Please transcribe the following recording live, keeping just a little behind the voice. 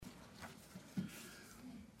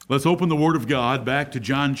Let's open the Word of God back to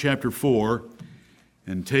John chapter 4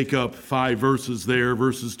 and take up 5 verses there,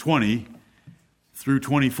 verses 20 through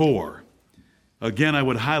 24. Again, I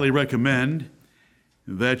would highly recommend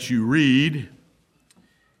that you read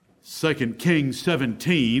 2 Kings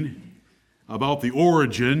 17 about the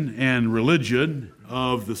origin and religion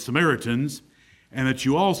of the Samaritans, and that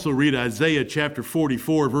you also read Isaiah chapter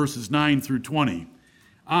 44, verses 9 through 20.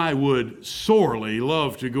 I would sorely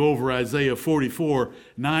love to go over Isaiah 44,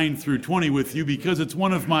 9 through 20 with you, because it's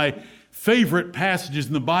one of my favorite passages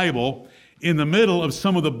in the Bible, in the middle of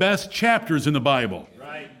some of the best chapters in the Bible.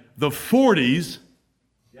 Right. The 40s,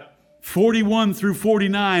 41 through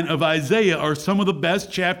 49 of Isaiah are some of the best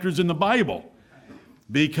chapters in the Bible,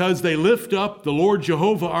 because they lift up the Lord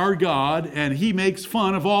Jehovah our God, and He makes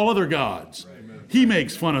fun of all other gods. He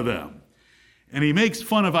makes fun of them. And He makes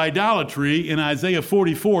fun of idolatry in Isaiah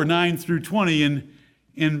 44, 9 through 20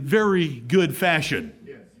 in very good fashion.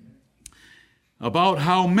 Yes. About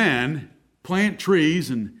how men plant trees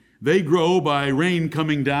and they grow by rain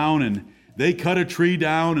coming down, and they cut a tree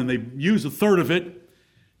down and they use a third of it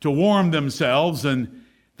to warm themselves. And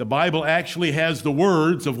the Bible actually has the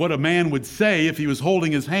words of what a man would say if he was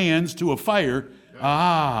holding his hands to a fire.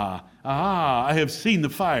 I have seen the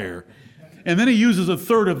fire. And then he uses a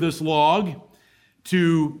third of this log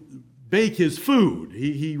to bake his food.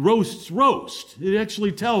 He roasts roast. It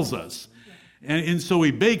actually tells us. And so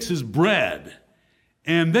he bakes his bread.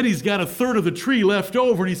 And then he's got a third of the tree left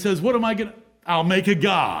over, and he says, what am I going to? I'll make a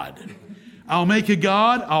god. I'll make a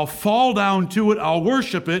god. I'll fall down to it. I'll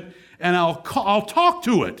worship it. And I'll talk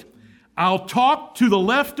to it. I'll talk to the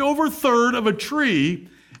leftover third of a tree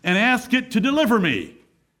and ask it to deliver me.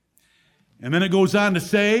 And then it goes on to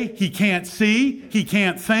say, he can't see, he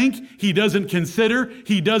can't think, he doesn't consider,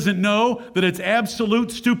 he doesn't know, that it's absolute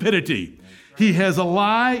stupidity. He has a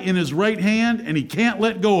lie in his right hand, and he can't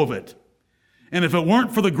let go of it. And if it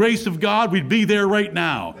weren't for the grace of God, we'd be there right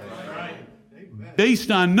now. Based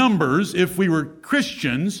on numbers, if we were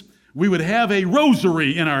Christians, we would have a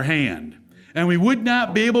rosary in our hand, and we would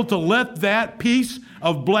not be able to let that piece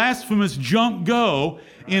of blasphemous junk go,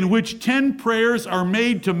 in which 10 prayers are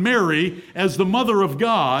made to Mary as the Mother of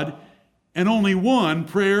God, and only one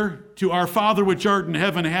prayer to our Father which art in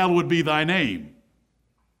heaven, hallowed be thy name.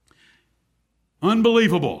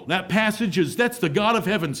 Unbelievable. That passage that's the God of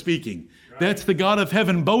heaven speaking. That's the God of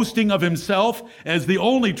heaven boasting of himself as the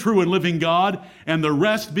only true and living God, and the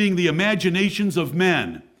rest being the imaginations of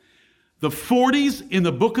men. The 40s in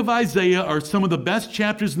the book of Isaiah are some of the best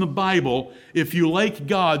chapters in the Bible if you like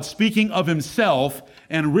God speaking of himself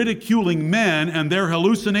and ridiculing men and their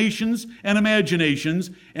hallucinations and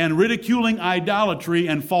imaginations, and ridiculing idolatry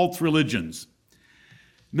and false religions.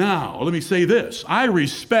 Now, let me say this. I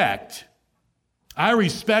respect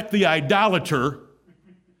the idolater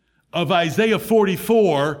of Isaiah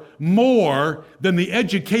 44 more than the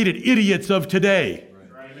educated idiots of today.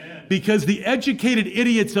 Because the educated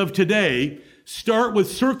idiots of today start with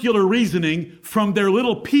circular reasoning from their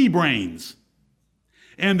little pea brains.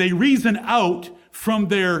 And they reason out from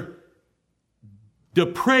their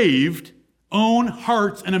depraved own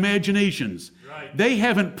hearts and imaginations. Right. They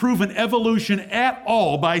haven't proven evolution at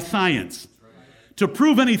all by science. Right. To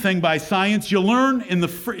prove anything by science, you learn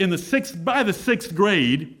by the sixth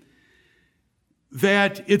grade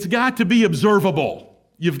that it's got to be observable.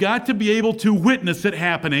 You've got to be able to witness it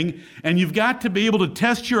happening, and you've got to be able to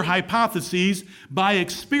test your hypotheses by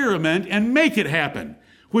experiment and make it happen,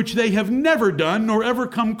 which they have never done nor ever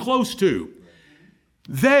come close to.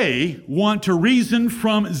 They want to reason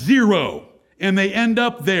from zero, and they end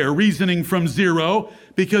up there reasoning from zero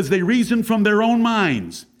because they reason from their own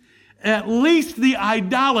minds. At least the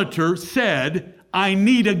idolater said, I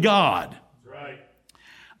need a God.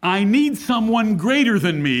 I need someone greater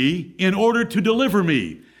than me in order to deliver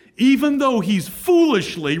me, even though he's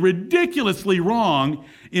foolishly, ridiculously wrong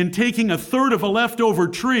in taking a third of a leftover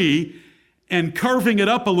tree and carving it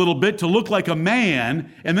up a little bit to look like a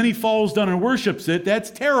man, and then he falls down and worships it. That's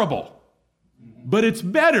terrible. But it's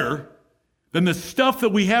better than the stuff that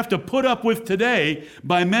we have to put up with today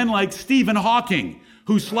by men like Stephen Hawking,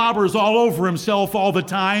 who slobbers all over himself all the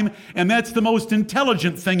time, and that's the most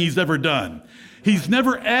intelligent thing he's ever done. He's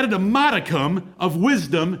never added a modicum of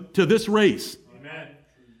wisdom to this race. Amen.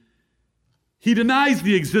 He denies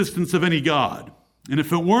the existence of any God. And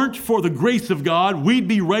if it weren't for the grace of God, we'd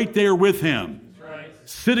be right there with him. That's right.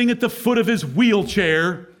 Sitting at the foot of his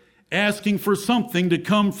wheelchair, asking for something to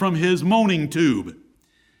come from his moaning tube.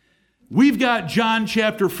 We've got John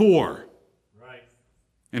chapter 4. Right.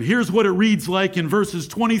 And here's what it reads like in verses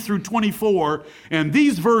 20 through 24. And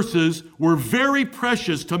these verses were very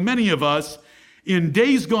precious to many of us, in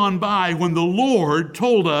days gone by when the Lord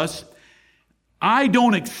told us, I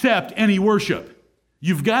don't accept any worship.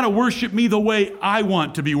 You've got to worship me the way I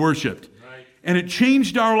want to be worshiped. Right. And it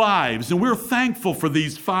changed our lives, and we're thankful for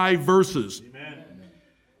these 5 verses. Amen.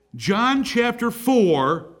 John chapter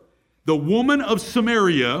 4, the woman of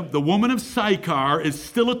Samaria, the woman of Sychar, is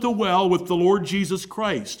still at the well with the Lord Jesus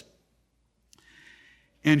Christ.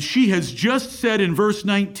 And she has just said in verse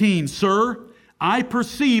 19, Sir, I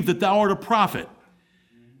perceive that thou art a prophet.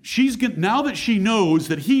 Now that she knows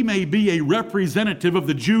that he may be a representative of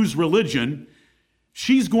the Jews' religion,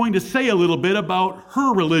 she's going to say a little bit about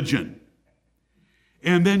her religion.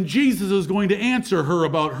 And then Jesus is going to answer her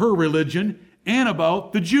about her religion and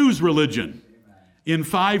about the Jews' religion in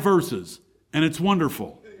 5 verses. And it's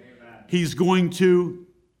wonderful. He's going to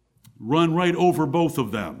run right over both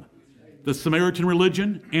of them, the Samaritan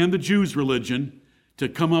religion and the Jews' religion, to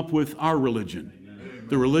come up with our religion,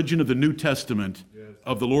 the religion of the New Testament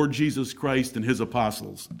of the Lord Jesus Christ and his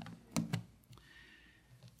apostles.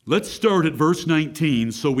 Let's start at verse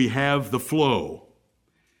 19 so we have the flow.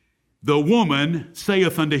 The woman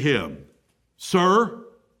saith unto him, Sir,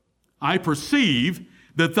 I perceive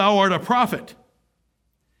that thou art a prophet.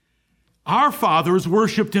 Our fathers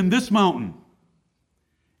worshipped in this mountain,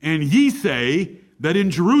 and ye say that in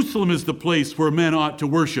Jerusalem is the place where men ought to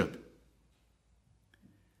worship.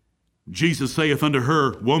 Jesus saith unto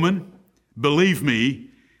her, Woman, believe me,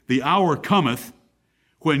 the hour cometh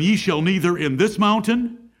when ye shall neither in this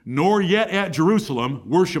mountain nor yet at Jerusalem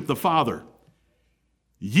worship the Father.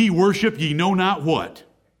 Ye worship ye know not what.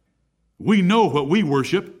 We know what we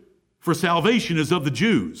worship, for salvation is of the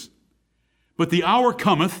Jews. But the hour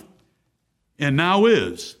cometh, and now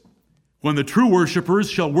is, when the true worshipers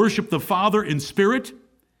shall worship the Father in spirit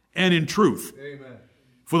and in truth. Amen.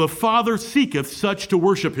 For the Father seeketh such to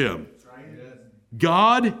worship him.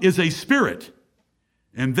 God is a spirit,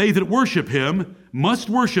 and they that worship him must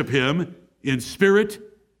worship him in spirit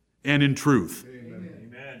and in truth.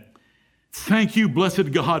 Amen. Thank you,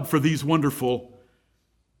 blessed God, for these wonderful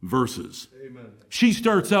verses. Amen. She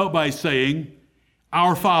starts out by saying,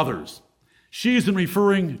 our fathers. She isn't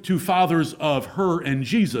referring to fathers of her and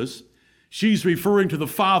Jesus. She's referring to the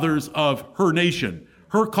fathers of her nation,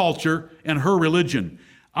 her culture, and her religion.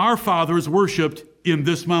 Our fathers worshiped in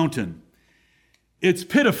this mountain. It's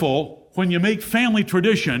pitiful when you make family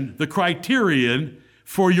tradition the criterion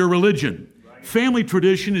for your religion. Right. Family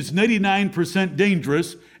tradition is 99%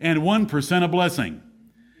 dangerous and 1% a blessing.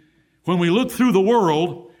 When we look through the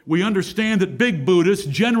world, we understand that big Buddhists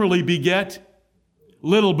generally beget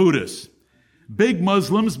little Buddhists. Big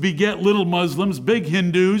Muslims beget little Muslims. Big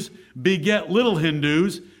Hindus beget little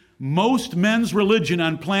Hindus. Most men's religion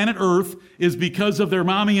on planet Earth is because of their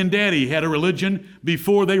mommy and daddy had a religion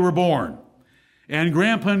before they were born. And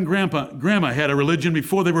grandpa and grandma had a religion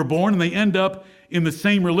before they were born, and they end up in the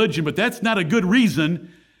same religion. But that's not a good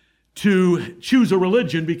reason to choose a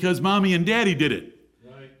religion because mommy and daddy did it.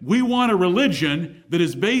 Right. We want a religion that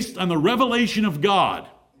is based on the revelation of God.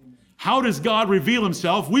 How does God reveal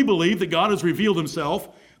himself? We believe that God has revealed himself,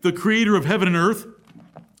 the creator of heaven and earth,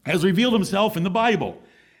 has revealed himself in the Bible.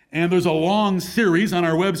 And there's a long series on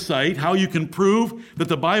our website, how you can prove that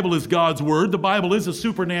the Bible is God's word. The Bible is a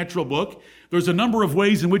supernatural book. There's a number of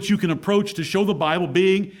ways in which you can approach to show the Bible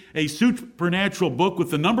being a supernatural book,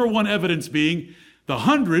 with the number one evidence being the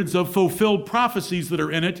hundreds of fulfilled prophecies that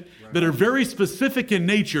are in it that are very specific in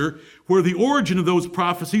nature, where the origin of those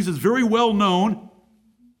prophecies is very well known,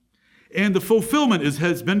 and the fulfillment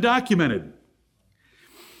has been documented.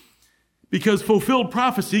 Because fulfilled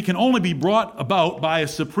prophecy can only be brought about by a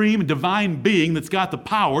supreme divine being that's got the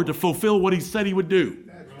power to fulfill what he said he would do.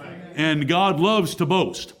 Right. And God loves to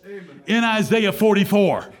boast. Amen. In Isaiah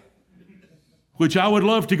 44, which I would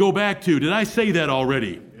love to go back to. Did I say that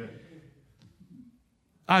already? Yeah.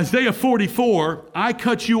 Isaiah 44, I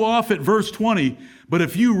cut you off at verse 20, but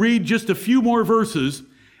if you read just a few more verses,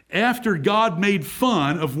 after God made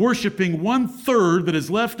fun of worshiping 1/3 that is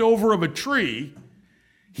left over of a tree,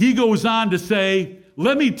 he goes on to say,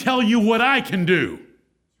 let me tell you what I can do.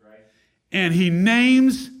 Right. And he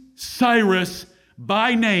names Cyrus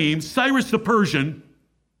by name, Cyrus the Persian,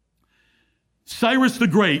 Cyrus the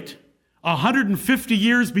Great, 150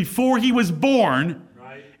 years before he was born,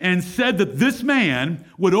 right, and said that this man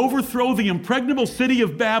would overthrow the impregnable city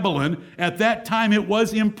of Babylon. At that time it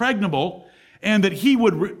was impregnable, and that he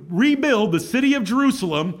would rebuild the city of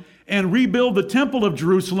Jerusalem and rebuild the temple of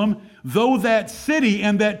Jerusalem, though that city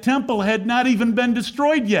and that temple had not even been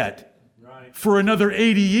destroyed yet, right, for another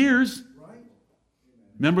 80 years. Right.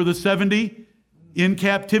 Remember the 70 in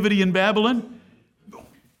captivity in Babylon?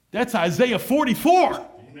 That's Isaiah 44.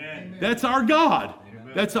 Amen. That's our God.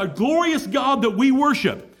 That's our glorious God that we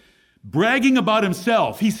worship. Bragging about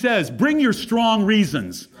himself. He says, bring your strong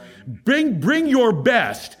reasons. Bring your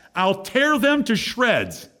best. I'll tear them to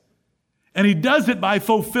shreds. And he does it by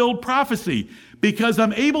fulfilled prophecy, because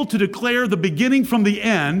I'm able to declare the beginning from the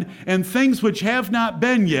end, and things which have not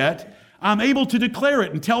been yet, I'm able to declare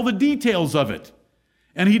it and tell the details of it.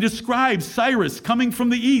 And he describes Cyrus coming from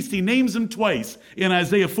the east. He names him twice. In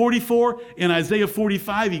Isaiah 44, in Isaiah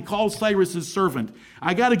 45, he calls Cyrus his servant.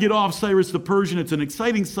 I got to get off Cyrus the Persian. It's an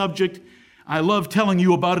exciting subject. I love telling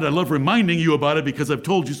you about it. I love reminding you about it because I've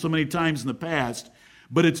told you so many times in the past.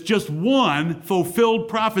 But it's just one fulfilled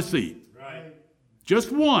prophecy. Right.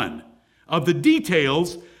 Just one of the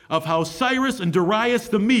details of how Cyrus and Darius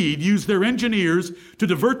the Mede used their engineers to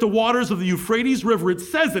divert the waters of the Euphrates River. It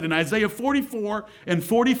says it in Isaiah 44 and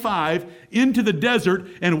 45, into the desert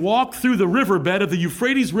and walk through the riverbed of the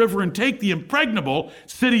Euphrates River and take the impregnable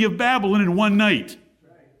city of Babylon in one night.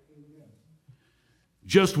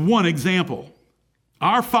 Just one example.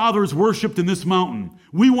 Our fathers worshipped in this mountain.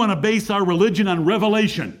 We want to base our religion on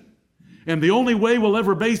revelation. And the only way we'll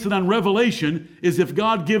ever base it on revelation is if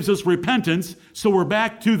God gives us repentance. So we're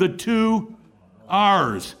back to the 2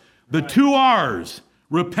 R's. The 2 R's.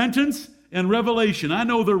 Repentance and revelation. I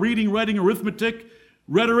know they're reading, writing, arithmetic,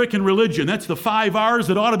 rhetoric, and religion. That's the 5 R's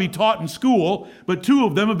that ought to be taught in school. But 2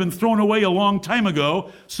 of them have been thrown away a long time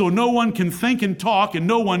ago. So no one can think and talk and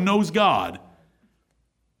no one knows God.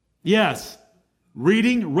 Yes.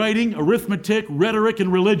 Reading, writing, arithmetic, rhetoric,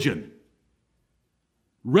 and religion.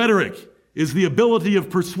 Rhetoric is the ability of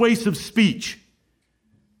persuasive speech.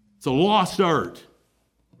 It's a lost art.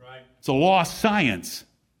 Right. It's a lost science.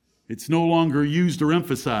 It's no longer used or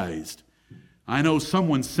emphasized. I know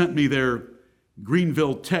someone sent me their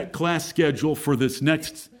Greenville Tech class schedule for this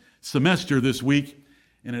next semester this week,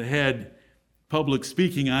 and it had public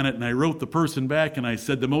speaking on it, and I wrote the person back and I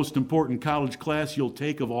said, the most important college class you'll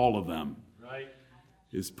take of all of them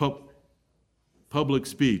is public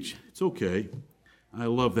speech. It's okay. I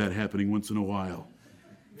love that happening once in a while.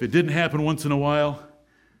 If it didn't happen once in a while,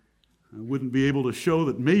 I wouldn't be able to show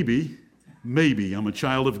that maybe I'm a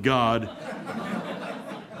child of God.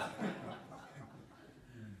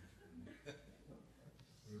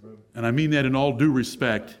 And I mean that in all due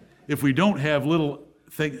respect. If we don't have little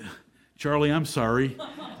things, Charlie, I'm sorry.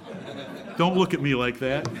 Don't look at me like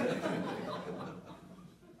that.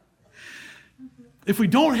 If we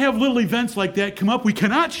don't have little events like that come up, we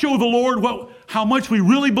cannot show the Lord how much we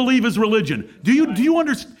really believe is religion. Do you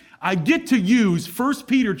understand? I get to use 1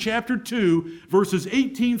 Peter chapter 2, verses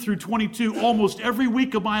 18 through 22 almost every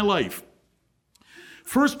week of my life.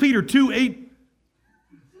 1 Peter 2, 8.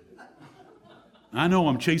 I know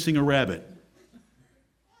I'm chasing a rabbit.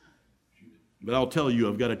 But I'll tell you,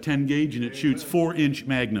 I've got a 10 gauge and it shoots 4-inch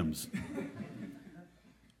magnums.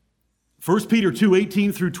 1 Peter 2,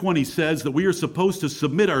 18 through 20 says that we are supposed to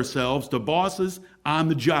submit ourselves to bosses on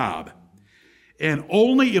the job. And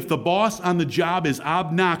only if the boss on the job is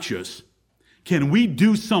obnoxious can we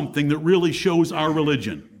do something that really shows our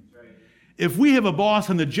religion. If we have a boss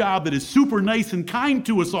on the job that is super nice and kind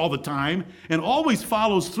to us all the time and always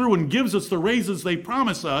follows through and gives us the raises they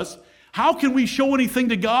promise us, how can we show anything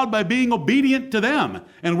to God by being obedient to them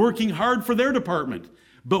and working hard for their department?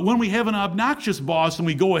 But when we have an obnoxious boss and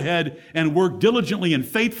we go ahead and work diligently and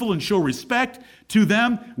faithful and show respect to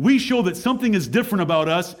them, we show that something is different about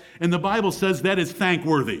us, and the Bible says that is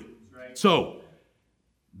thankworthy. Right. So,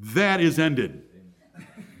 that is ended.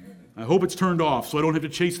 I hope it's turned off so I don't have to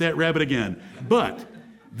chase that rabbit again. But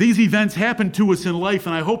these events happen to us in life,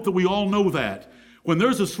 and I hope that we all know that. When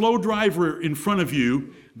there's a slow driver in front of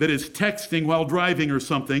you that is texting while driving or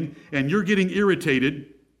something, and you're getting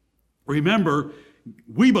irritated, remember,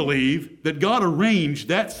 we believe that God arranged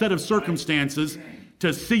that set of circumstances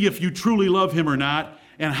to see if you truly love him or not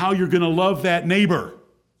and how you're going to love that neighbor.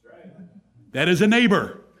 That is a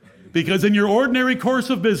neighbor. Because in your ordinary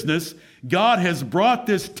course of business, God has brought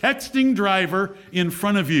this texting driver in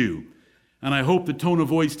front of you. And I hope the tone of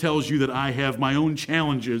voice tells you that I have my own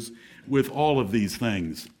challenges with all of these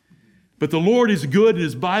things. But the Lord is good and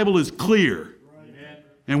his Bible is clear.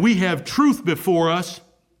 And we have truth before us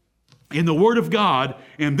in the Word of God,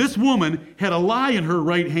 and this woman had a lie in her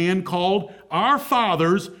right hand called, our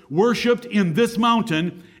fathers worshipped in this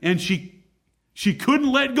mountain, and she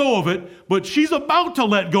couldn't let go of it, but she's about to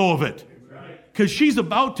let go of it. Because she's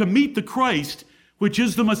about to meet the Christ, which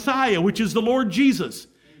is the Messiah, which is the Lord Jesus.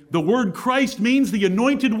 The word Christ means the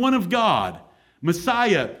anointed one of God.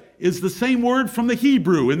 Messiah is the same word from the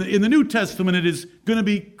Hebrew. In the New Testament, it is going to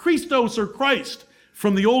be Christos or Christ.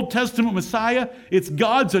 from the Old Testament Messiah. It's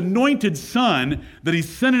God's anointed Son that He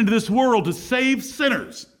sent into this world to save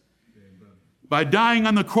sinners by dying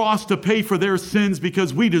on the cross to pay for their sins,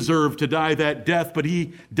 because we deserve to die that death, but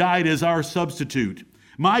He died as our substitute.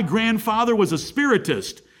 My grandfather was a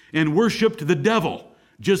Spiritist and worshiped the devil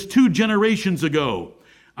just 2 generations ago.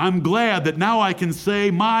 I'm glad that now I can say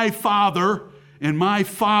my father and my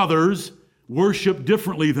fathers worship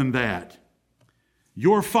differently than that.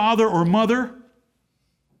 Your father or mother,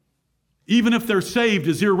 even if they're saved,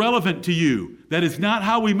 is irrelevant to you. That is not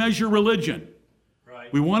how we measure religion.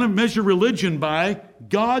 Right. We want to measure religion by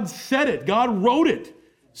God said it, God wrote it.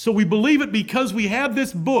 So we believe it because we have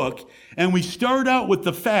this book, and we start out with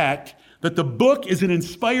the fact that the book is an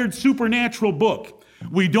inspired supernatural book.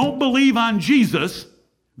 We don't believe on Jesus,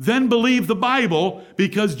 then believe the Bible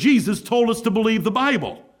because Jesus told us to believe the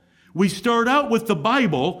Bible. We start out with the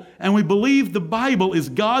Bible, and we believe the Bible is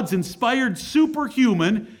God's inspired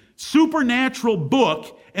superhuman, supernatural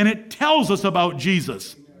book, and it tells us about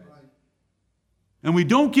Jesus. And we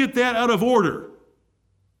don't get that out of order.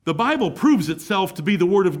 The Bible proves itself to be the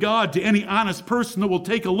Word of God to any honest person that will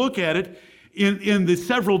take a look at it in the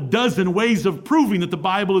several dozen ways of proving that the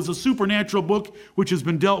Bible is a supernatural book which has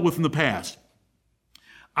been dealt with in the past.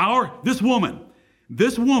 This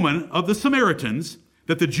woman of the Samaritans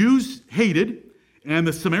that the Jews hated, and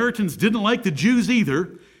the Samaritans didn't like the Jews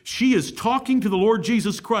either, she is talking to the Lord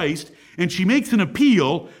Jesus Christ, and she makes an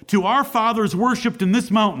appeal to our fathers worshipped in this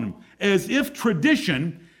mountain, as if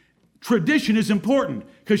tradition is important,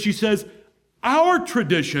 because she says, our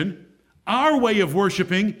tradition, our way of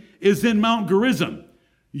worshiping is in Mount Gerizim.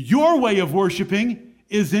 Your way of worshiping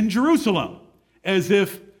is in Jerusalem. As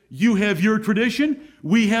if you have your tradition,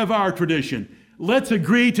 we have our tradition. Let's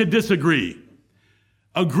agree to disagree.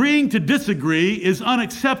 Agreeing to disagree is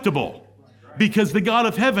unacceptable because the God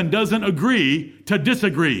of heaven doesn't agree to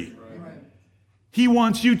disagree. He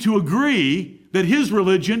wants you to agree that His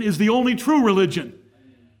religion is the only true religion.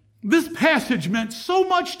 This passage meant so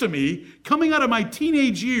much to me coming out of my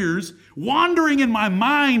teenage years, wandering in my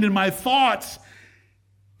mind and my thoughts,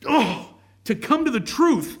 to come to the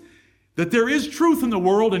truth that there is truth in the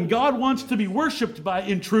world, and God wants to be worshiped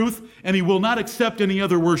in truth, and He will not accept any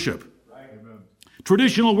other worship. Right.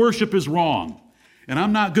 Traditional worship is wrong. And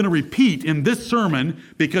I'm not going to repeat in this sermon,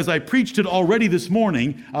 because I preached it already this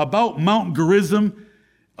morning, about Mount Gerizim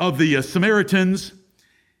of the Samaritans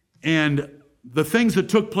and the things that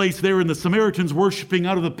took place there, in the Samaritans worshiping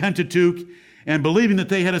out of the Pentateuch and believing that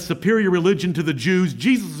they had a superior religion to the Jews.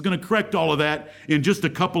 Jesus is going to correct all of that in just a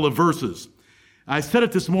couple of verses. I said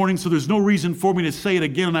it this morning, so there's no reason for me to say it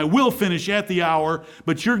again, and I will finish at the hour,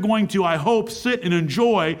 but you're going to, I hope, sit and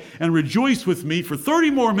enjoy and rejoice with me for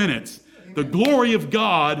 30 more minutes the glory of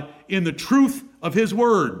God in the truth of His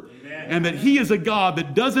Word. Amen. And that He is a God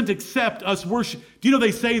that doesn't accept us worship. Do you know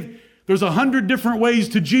they say there's 100 different ways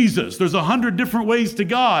to Jesus. There's 100 different ways to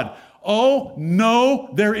God. Oh, no,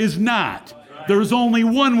 there is not. There's only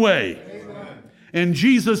one way. Amen. And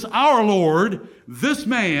Jesus, our Lord, this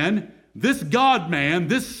man, this God-man,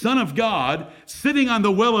 this Son of God, sitting on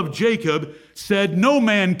the well of Jacob, said, no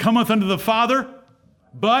man cometh unto the Father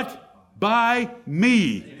but by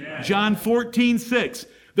me. Amen. John 14:6.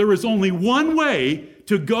 There is only one way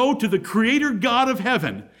to go to the Creator God of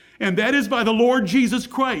heaven, and that is by the Lord Jesus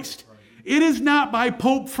Christ. It is not by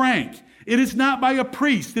Pope Frank. It is not by a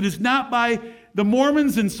priest. It is not by the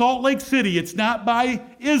Mormons in Salt Lake City. It's not by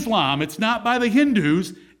Islam. It's not by the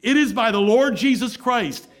Hindus. It is by the Lord Jesus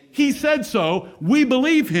Christ. He said so. We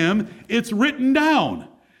believe Him. It's written down.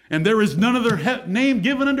 And there is none other name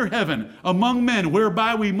given under heaven among men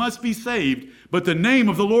whereby we must be saved, but the name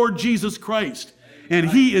of the Lord Jesus Christ. And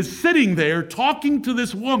He is sitting there talking to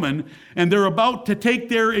this woman, and they're about to take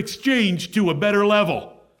their exchange to a better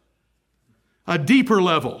level, a deeper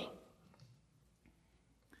level.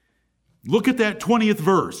 Look at that 20th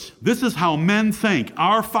verse. This is how men think,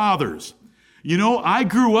 our fathers. You know, I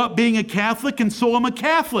grew up being a Catholic, and so I'm a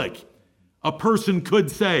Catholic, a person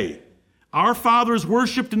could say. Our fathers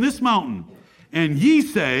worshipped in this mountain. And ye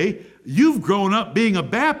say, you've grown up being a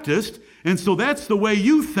Baptist, and so that's the way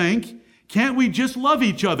you think. Can't we just love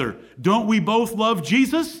each other? Don't we both love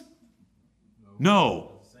Jesus?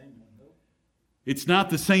 No. It's not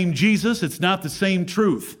the same Jesus. It's not the same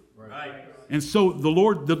truth. Right. And so the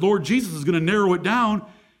Lord Jesus is going to narrow it down.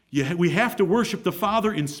 We have to worship the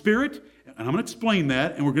Father in spirit, and I'm going to explain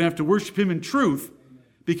that, and we're going to have to worship Him in truth,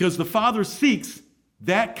 because the Father seeks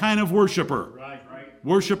that kind of worshiper. Right.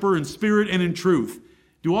 Worshiper in spirit and in truth.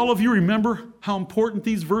 Do all of you remember how important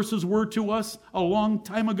these verses were to us a long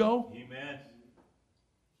time ago? Amen.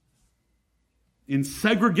 in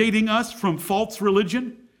segregating us from false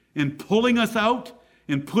religion and pulling us out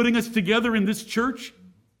and putting us together in this church.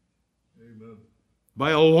 Amen.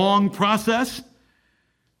 By a long process,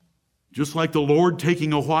 just like the Lord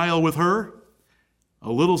taking a while with her,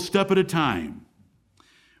 a little step at a time.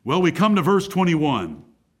 Well, we come to verse 21.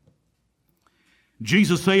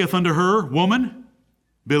 Jesus saith unto her, Woman,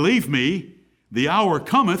 believe me, the hour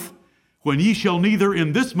cometh when ye shall neither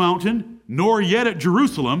in this mountain nor yet at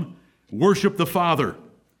Jerusalem worship the Father.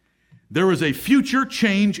 There is a future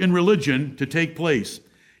change in religion to take place.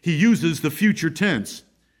 He uses the future tense.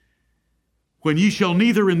 When ye shall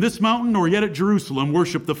neither in this mountain nor yet at Jerusalem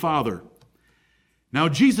worship the Father. Now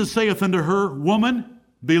Jesus saith unto her, Woman,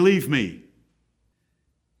 believe me.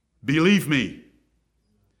 Believe me.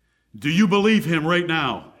 Do you believe him right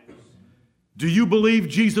now? Do you believe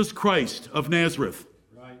Jesus Christ of Nazareth?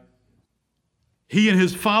 Right. He and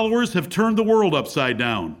his followers have turned the world upside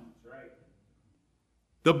down. Right.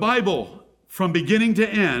 The Bible, from beginning to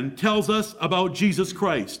end, tells us about Jesus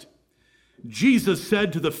Christ. Jesus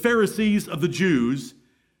said to the Pharisees of the Jews,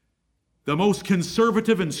 the most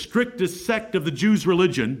conservative and strictest sect of the Jews'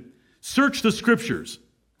 religion, search the Scriptures.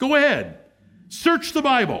 Go ahead. Search the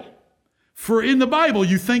Bible. For in the Bible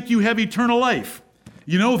you think you have eternal life.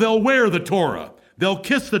 You know, they'll wear the Torah. They'll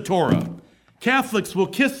kiss the Torah. Catholics will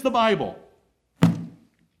kiss the Bible.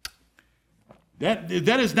 That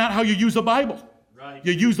is not how you use a Bible. Right.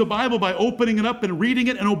 You use the Bible by opening it up and reading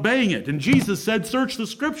it and obeying it. And Jesus said, search the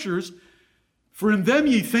Scriptures, for in them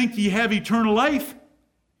ye think ye have eternal life,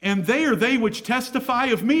 and they are they which testify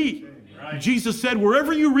of me. Right. Jesus said,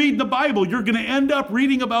 wherever you read the Bible, you're going to end up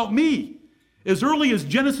reading about me. As early as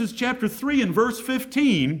Genesis chapter 3 and verse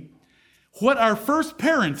 15, what our first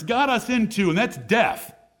parents got us into, and that's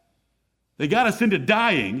death. They got us into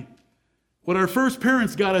dying. What our first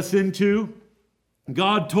parents got us into,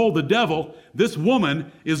 God told the devil, this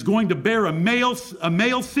woman is going to bear a male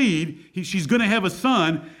seed. She's going to have a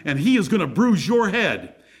son, and he is going to bruise your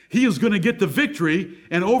head. He is going to get the victory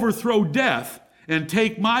and overthrow death and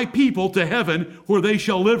take my people to heaven where they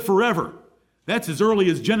shall live forever. That's as early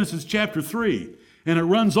as Genesis chapter 3. And it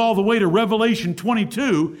runs all the way to Revelation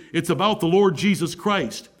 22. It's about the Lord Jesus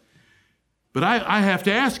Christ. But I have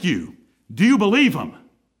to ask you, do you believe him?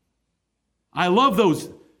 I love those.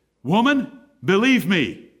 Woman, believe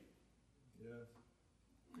me.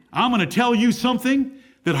 I'm going to tell you something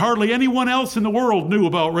that hardly anyone else in the world knew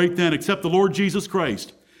about right then except the Lord Jesus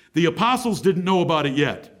Christ. The apostles didn't know about it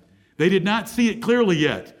yet. They did not see it clearly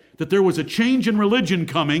yet, that there was a change in religion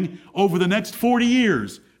coming over the next 40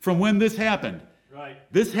 years from when this happened. Right.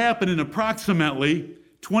 This happened in approximately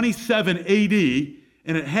 27 AD,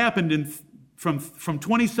 and it happened from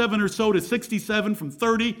 27 or so to 67, from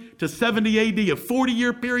 30 to 70 AD, a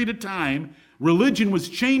 40-year period of time. Religion was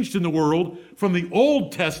changed in the world from the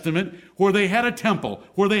Old Testament, where they had a temple,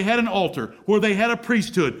 where they had an altar, where they had a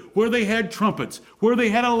priesthood, where they had trumpets, where they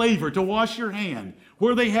had a laver to wash your hand,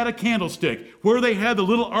 where they had a candlestick, where they had the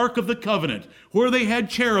little Ark of the Covenant, where they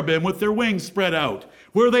had cherubim with their wings spread out,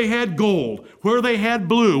 where they had gold, where they had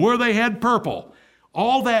blue, where they had purple.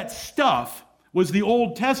 All that stuff was the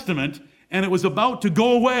Old Testament, and it was about to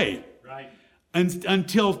go away. Right.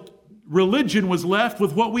 Until religion was left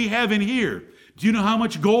with what we have in here. Do you know how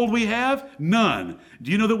much gold we have? None.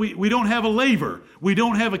 Do you know that we don't have a laver? We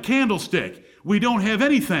don't have a candlestick. We don't have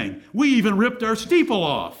anything. We even ripped our steeple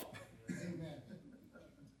off.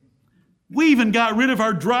 We even got rid of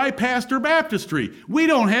our dry pastor baptistry. We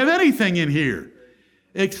don't have anything in here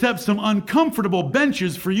except some uncomfortable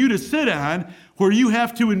benches for you to sit on where you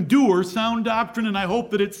have to endure sound doctrine, and I hope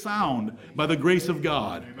that it's sound by the grace of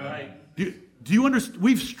God. Amen. Do you understand?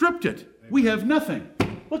 We've stripped it. We have nothing.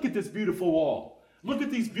 Look at this beautiful wall. Look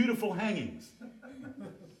at these beautiful hangings.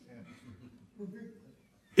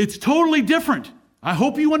 It's totally different. I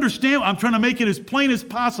hope you understand. I'm trying to make it as plain as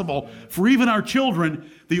possible for even our children.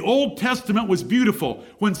 The Old Testament was beautiful.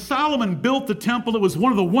 When Solomon built the temple, it was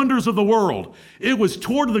one of the wonders of the world. It was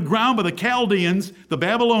torn to the ground by the Chaldeans, the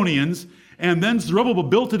Babylonians, and then Zerubbabel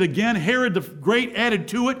built it again. Herod the Great added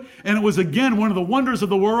to it, and it was again one of the wonders of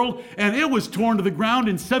the world, and it was torn to the ground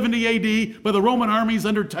in 70 AD by the Roman armies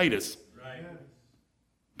under Titus. Right.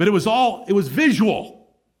 But it was visual.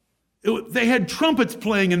 They had trumpets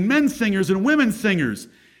playing and men singers and women singers,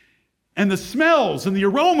 and the smells and the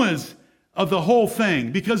aromas of the whole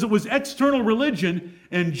thing, because it was external religion,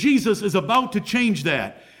 and Jesus is about to change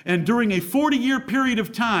that. And during a 40-year period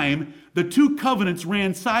of time, the two covenants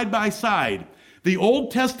ran side by side. The Old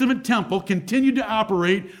Testament temple continued to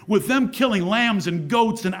operate with them killing lambs and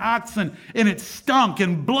goats and oxen, and it stunk,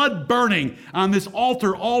 and blood burning on this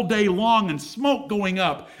altar all day long, and smoke going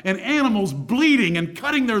up, and animals bleeding and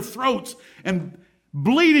cutting their throats and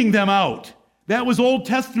bleeding them out. That was Old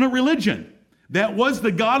Testament religion. That was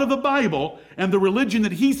the God of the Bible and the religion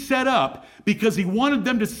that he set up because he wanted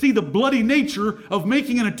them to see the bloody nature of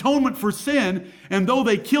making an atonement for sin. And though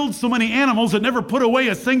they killed so many animals, it never put away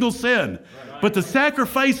a single sin. But the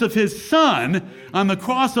sacrifice of his son on the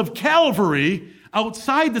cross of Calvary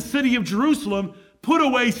outside the city of Jerusalem put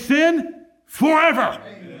away sin forever.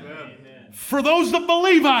 Amen. For those that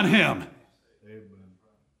believe on him. Amen.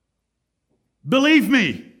 Believe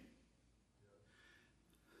me.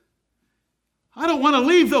 I don't want to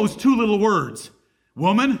leave those two little words.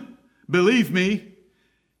 Woman, believe me.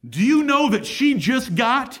 Do you know that she just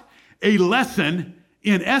got a lesson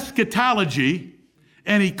in eschatology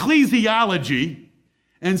and ecclesiology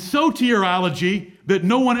and soteriology that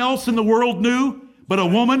no one else in the world knew but a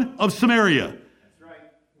woman of Samaria? That's right.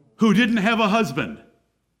 Who didn't have a husband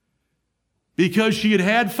because she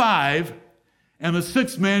had 5 and the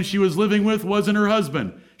 6th man she was living with wasn't her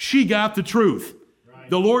husband. She got the truth. Right.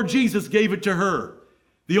 The Lord Jesus gave it to her.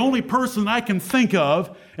 The only person I can think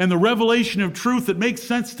of and the revelation of truth that makes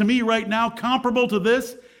sense to me right now comparable to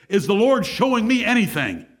this is the Lord showing me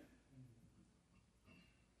anything.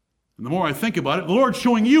 And the more I think about it, the Lord's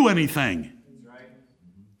showing you anything.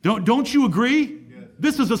 Don't you agree? Yes.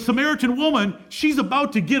 This is a Samaritan woman. She's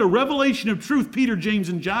about to get a revelation of truth Peter, James,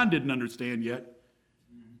 and John didn't understand yet.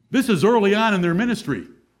 This is early on in their ministry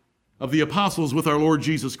of the apostles with our Lord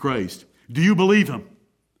Jesus Christ. Do you believe him?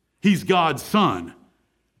 He's God's Son.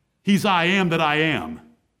 He's I am that I am.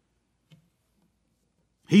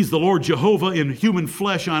 He's the Lord Jehovah in human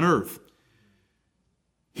flesh on earth.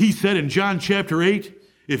 He said in John chapter 8,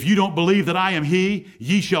 if you don't believe that I am he,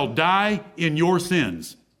 ye shall die in your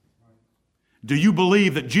sins. Do you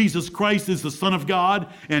believe that Jesus Christ is the Son of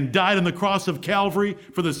God and died on the cross of Calvary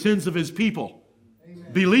for the sins of his people?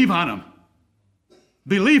 Amen. Believe on him.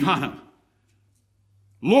 Believe on him.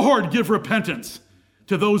 Lord, give repentance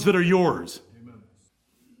to those that are yours. Amen.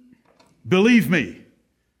 Believe me.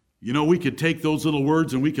 You know, we could take those little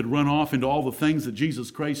words and we could run off into all the things that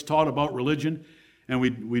Jesus Christ taught about religion, and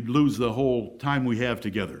we'd lose the whole time we have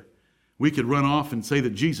together. We could run off and say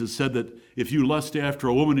that Jesus said that if you lust after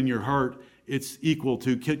a woman in your heart, it's equal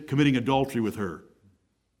to committing adultery with her.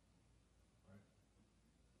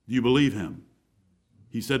 Do you believe him?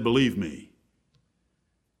 He said, believe me.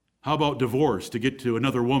 How about divorce to get to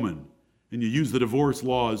another woman? And you use the divorce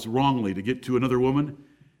laws wrongly to get to another woman?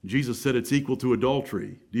 Jesus said it's equal to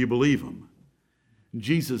adultery. Do you believe him?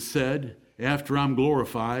 Jesus said, after I'm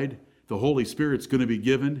glorified, the Holy Spirit's going to be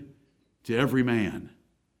given to every man,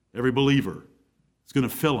 every believer. It's going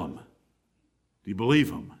to fill them. Do you believe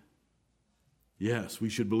him? Yes, we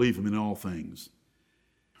should believe him in all things.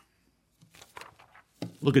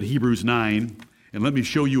 Look at Hebrews 9, and let me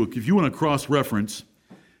show you, if you want to cross-reference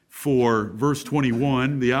for verse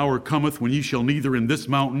 21, the hour cometh when ye shall neither in this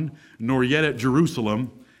mountain nor yet at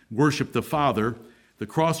Jerusalem worship the Father. The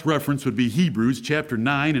cross-reference would be Hebrews chapter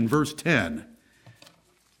 9 and verse 10.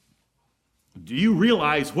 Do you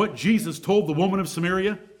realize what Jesus told the woman of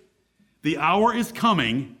Samaria? The hour is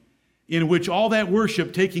coming in which all that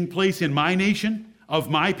worship taking place in my nation, of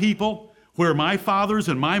my people, where my fathers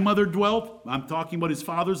and my mother dwelt, I'm talking about his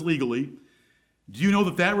fathers legally, do you know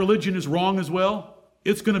that that religion is wrong as well?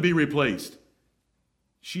 It's going to be replaced.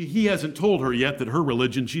 He hasn't told her yet that her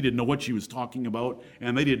religion, she didn't know what she was talking about,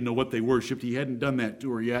 and they didn't know what they worshiped. He hadn't done that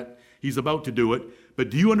to her yet. He's about to do it. But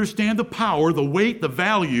do you understand the power, the weight, the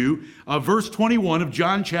value of verse 21 of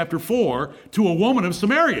John chapter 4 to a woman of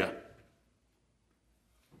Samaria?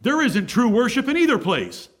 There isn't true worship in either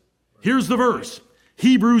place. Here's the verse.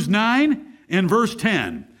 Hebrews 9 and verse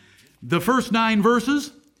 10. The first 9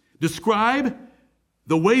 verses describe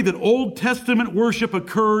the way that Old Testament worship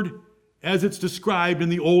occurred as it's described in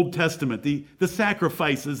the Old Testament, the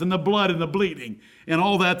sacrifices and the blood and the bleeding and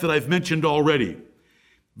all that I've mentioned already.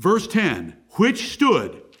 Verse 10, which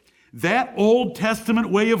stood, that Old Testament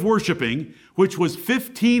way of worshiping, which was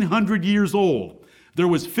 1,500 years old. There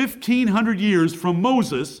was 1,500 years from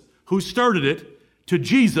Moses, who started it, to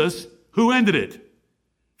Jesus, who ended it.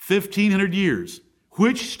 1,500 years,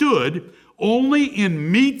 which stood only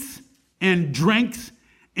in meats and drinks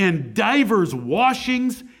and divers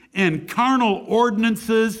washings and carnal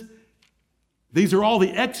ordinances. These are all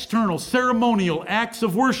the external ceremonial acts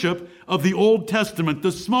of worship of the Old Testament.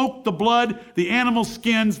 The smoke, the blood, the animal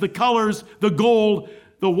skins, the colors, the gold,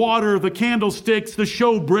 the water, the candlesticks, the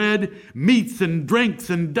showbread, meats and drinks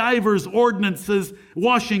and divers ordinances,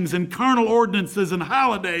 washings and carnal ordinances and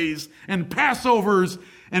holidays and Passovers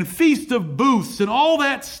and Feast of Booths and all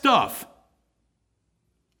that stuff.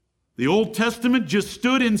 The Old Testament just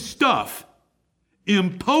stood in stuff,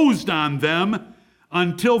 imposed on them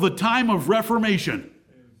until the time of Reformation.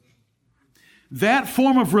 That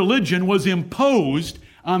form of religion was imposed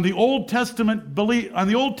on the Old Testament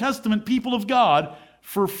people of God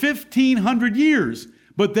for 1,500 years.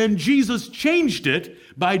 But then Jesus changed it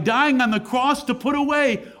by dying on the cross to put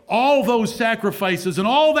away all those sacrifices and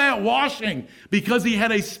all that washing, because he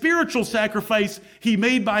had a spiritual sacrifice he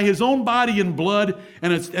made by his own body and blood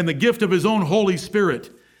and the gift of his own Holy Spirit.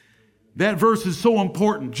 That verse is so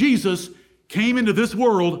important. Jesus came into this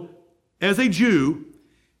world as a Jew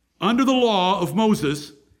under the law of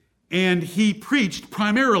Moses, and he preached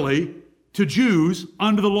primarily to Jews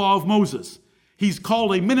under the law of Moses. He's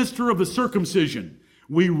called a minister of the circumcision.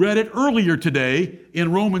 We read it earlier today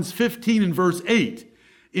in Romans 15 and verse 8.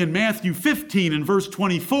 In Matthew 15 and verse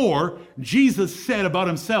 24, Jesus said about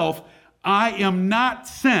himself, I am not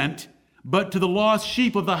sent but to the lost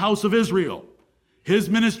sheep of the house of Israel. His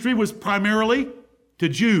ministry was primarily to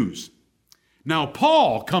Jews. Now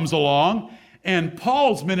Paul comes along, and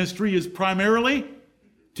Paul's ministry is primarily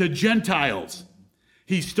to Gentiles.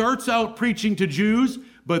 He starts out preaching to Jews,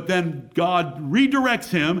 but then God redirects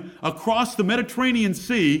him across the Mediterranean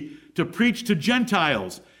Sea to preach to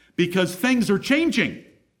Gentiles because things are changing.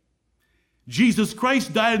 Jesus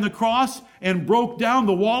Christ died on the cross and broke down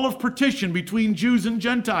the wall of partition between Jews and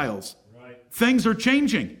Gentiles. Right. Things are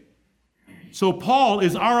changing. So Paul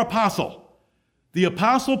is our apostle. The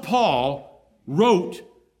Apostle Paul wrote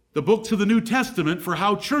the books of the New Testament for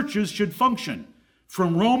how churches should function.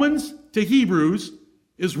 From Romans to Hebrews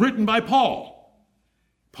is written by Paul.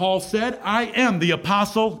 Paul said, I am the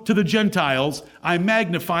apostle to the Gentiles. I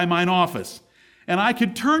magnify mine office. And I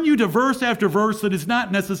could turn you to verse after verse that is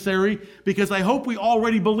not necessary because I hope we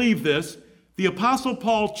already believe this. The apostle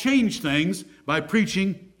Paul changed things by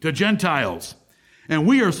preaching to Gentiles. And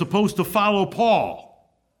we are supposed to follow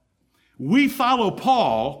Paul. We follow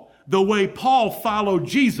Paul the way Paul followed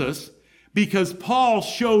Jesus because Paul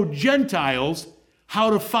showed Gentiles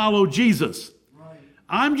how to follow Jesus.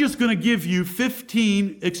 I'm just going to give you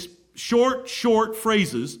 15 short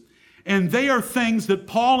phrases, and they are things that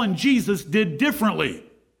Paul and Jesus did differently.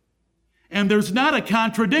 And there's not a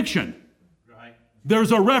contradiction. Right.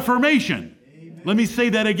 There's a reformation. Amen. Let me say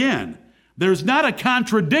that again. There's not a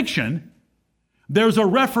contradiction. There's a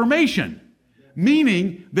reformation,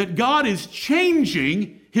 meaning that God is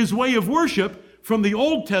changing his way of worship from the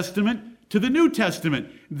Old Testament to the New Testament.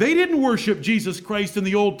 They didn't worship Jesus Christ in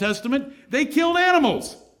the Old Testament. They killed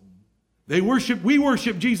animals. We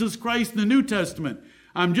worship Jesus Christ in the New Testament.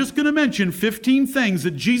 I'm just going to mention 15 things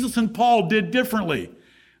that Jesus and Paul did differently.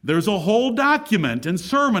 There's a whole document and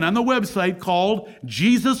sermon on the website called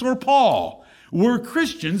Jesus or Paul. We're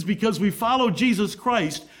Christians because we follow Jesus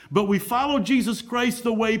Christ, but we follow Jesus Christ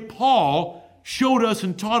the way Paul showed us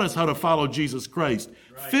and taught us how to follow Jesus Christ.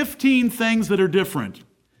 Right. 15 things that are different.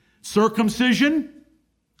 Circumcision,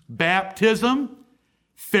 baptism,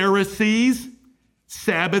 Pharisees,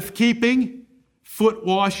 Sabbath keeping, foot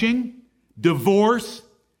washing, divorce,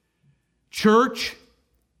 church,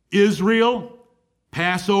 Israel,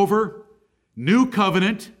 Passover, New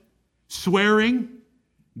Covenant, swearing,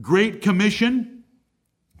 Great Commission,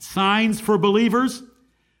 signs for believers,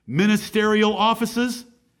 ministerial offices,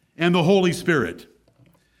 and the Holy Spirit.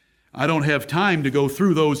 I don't have time to go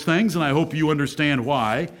through those things, and I hope you understand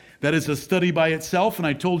why. That is a study by itself, and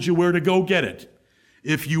I told you where to go get it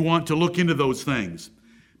if you want to look into those things.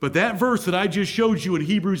 But that verse that I just showed you in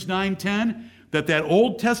Hebrews 9:10, that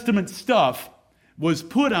Old Testament stuff was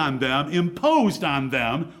put on them, imposed on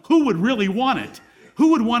them, who would really want it?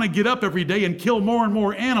 Who would want to get up every day and kill more and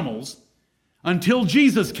more animals until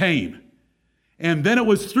Jesus came? And then it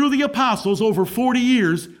was through the apostles over 40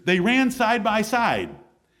 years, they ran side by side.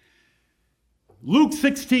 Luke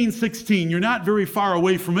 16:16, you're not very far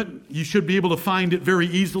away from it. You should be able to find it very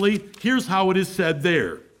easily. Here's how it is said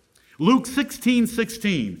there. Luke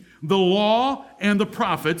 16:16, the law and the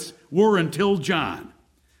prophets were until John.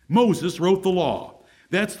 Moses wrote the law.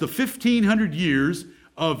 That's the 1,500 years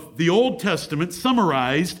of the Old Testament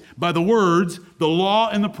summarized by the words, the law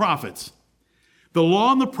and the prophets. The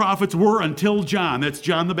law and the prophets were until John. That's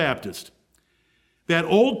John the Baptist. That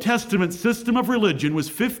Old Testament system of religion was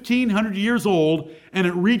 1,500 years old, and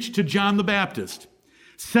it reached to John the Baptist.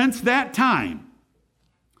 Since that time,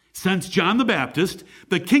 since John the Baptist,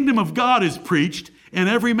 the kingdom of God is preached, and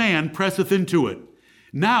every man presseth into it.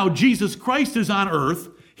 Now Jesus Christ is on earth.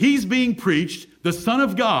 He's being preached, the Son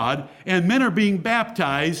of God, and men are being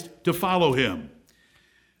baptized to follow him.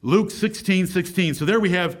 Luke 16:16. So there we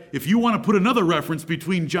have, if you want to put another reference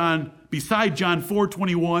beside John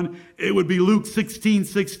 4:21, it would be Luke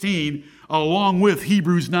 16:16, along with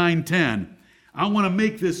Hebrews 9:10. I want to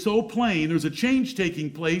make this so plain. There's a change taking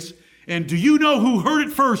place. And do you know who heard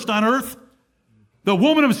it first on earth? The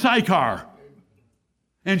woman of Sychar.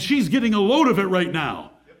 And she's getting a load of it right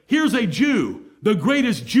now. Here's a Jew, the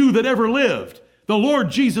greatest Jew that ever lived, the Lord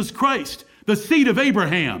Jesus Christ, the seed of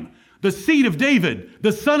Abraham, the seed of David,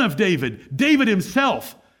 the son of David, David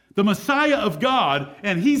himself, the Messiah of God,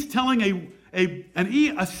 and he's telling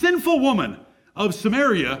a sinful woman of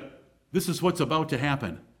Samaria, this is what's about to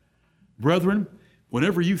happen. Brethren,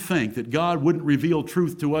 whenever you think that God wouldn't reveal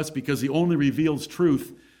truth to us because he only reveals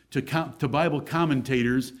truth to Bible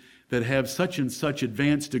commentators that have such and such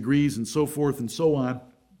advanced degrees and so forth and so on,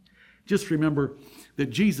 just remember that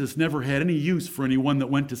Jesus never had any use for anyone that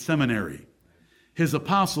went to seminary. His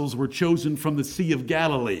apostles were chosen from the Sea of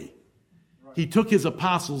Galilee. He took his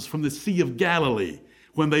apostles from the Sea of Galilee.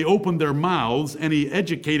 When they opened their mouths, any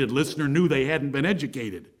educated listener knew they hadn't been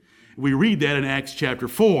educated. We read that in Acts chapter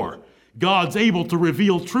 4. God's able to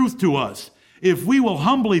reveal truth to us. If we will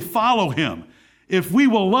humbly follow him, if we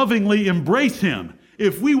will lovingly embrace him,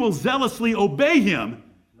 if we will zealously obey him,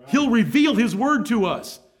 he'll reveal his word to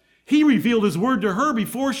us. He revealed his word to her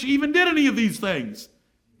before she even did any of these things,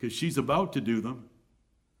 because she's about to do them.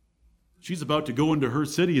 She's about to go into her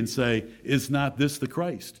city and say, is not this the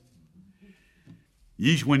Christ?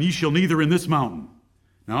 When ye shall neither in this mountain.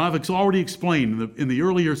 Now I've already explained in the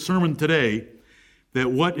earlier sermon today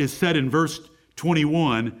that what is said in verse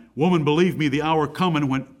 21, woman, believe me, the hour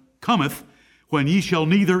cometh when ye shall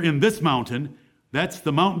neither in this mountain, that's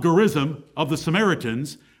the Mount Gerizim of the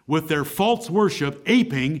Samaritans, with their false worship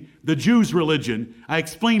aping the Jews' religion. I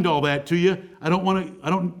explained all that to you. I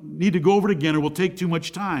don't need to go over it again, or we'll take too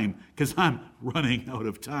much time, because I'm running out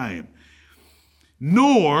of time.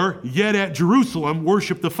 Nor yet at Jerusalem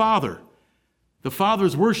worship the Father. The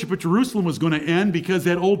Father's worship at Jerusalem was going to end because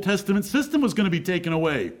that Old Testament system was going to be taken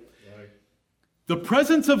away. Right. The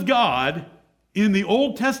presence of God in the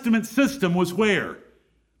Old Testament system was where?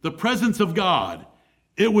 The presence of God.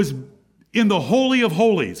 It was in the Holy of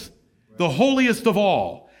Holies, right, the holiest of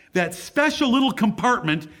all. That special little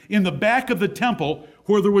compartment in the back of the temple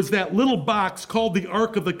where there was that little box called the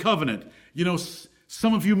Ark of the Covenant. You know,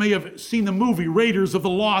 some of you may have seen the movie Raiders of the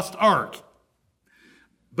Lost Ark.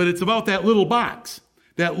 But it's about that little box.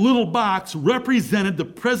 That little box represented the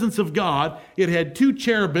presence of God. It had two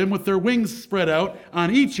cherubim with their wings spread out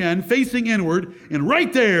on each end, facing inward. And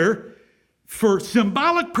right there, for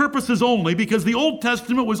symbolic purposes only, because the Old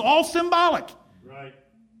Testament was all symbolic. Right.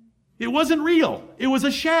 It wasn't real. It was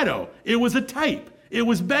a shadow. It was a type. It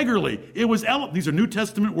was beggarly. It was these are New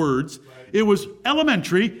Testament words. Right. It was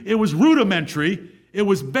elementary. It was rudimentary. It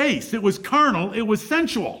was base. It was carnal. It was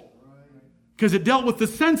sensual. Because it dealt with the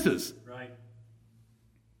senses. Right.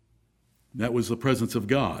 That was the presence of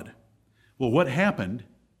God. Well, what happened?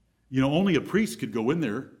 You know, only a priest could go in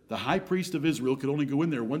there. The high priest of Israel could only go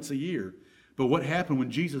in there once a year. But what happened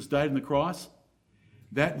when Jesus died on the cross?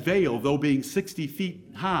 That veil, though being 60 feet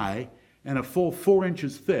high and a full 4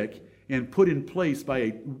 inches thick and put in place by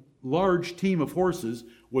a large team of horses,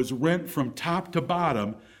 was rent from top to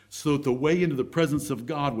bottom so that the way into the presence of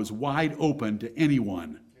God was wide open to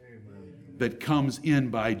anyone that comes in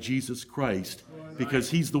by Jesus Christ, because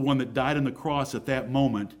he's the one that died on the cross at that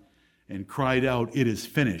moment and cried out, it is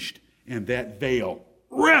finished. And that veil,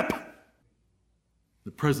 rip!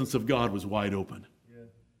 The presence of God was wide open. Yeah.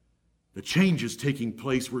 The changes taking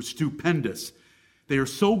place were stupendous. They are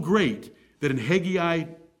so great that in Haggai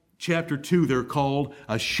chapter 2, they're called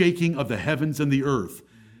a shaking of the heavens and the earth.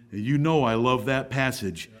 Mm-hmm. And you know I love that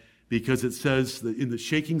passage because it says that in the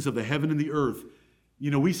shakings of the heaven and the earth, you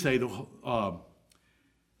know, we say the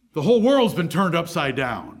whole world's been turned upside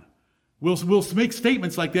down. We'll make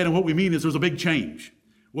statements like that, and what we mean is there's a big change.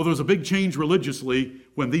 Well, there's a big change religiously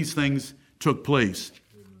when these things took place.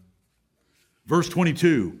 Verse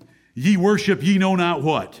 22, ye worship ye know not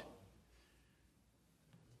what.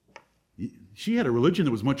 She had a religion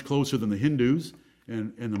that was much closer than the Hindus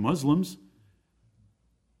and the Muslims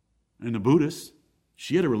and the Buddhists.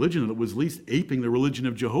 She had a religion that was at least aping the religion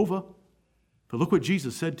of Jehovah. But look what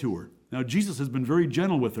Jesus said to her. Now, Jesus has been very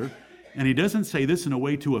gentle with her, and he doesn't say this in a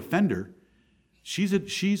way to offend her.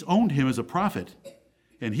 She's owned him as a prophet,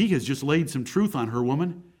 and he has just laid some truth on her.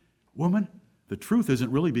 Woman, the truth isn't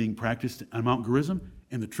really being practiced on Mount Gerizim,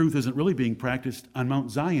 and the truth isn't really being practiced on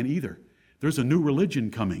Mount Zion either. There's a new religion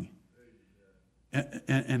coming.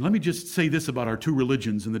 And let me just say this about our two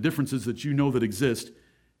religions and the differences that you know that exist.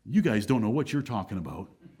 You guys don't know what you're talking about.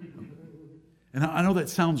 And I know that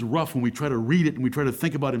sounds rough when we try to read it and we try to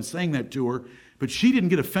think about him saying that to her, but she didn't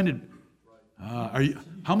get offended.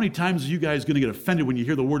 How many times are you guys going to get offended when you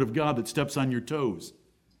hear the word of God that steps on your toes?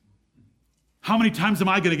 How many times am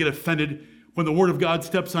I going to get offended when the word of God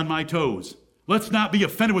steps on my toes? Let's not be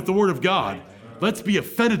offended with the word of God. Let's be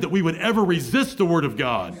offended that we would ever resist the word of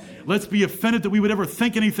God. Let's be offended that we would ever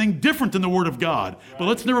think anything different than the word of God. But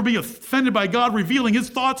let's never be offended by God revealing his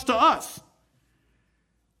thoughts to us.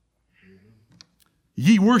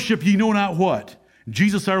 Ye worship ye know not what.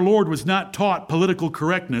 Jesus our Lord was not taught political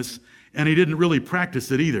correctness, and he didn't really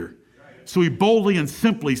practice it either. So he boldly and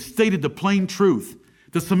simply stated the plain truth.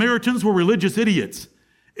 The Samaritans were religious idiots,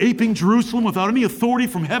 aping Jerusalem without any authority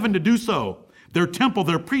from heaven to do so. Their temple,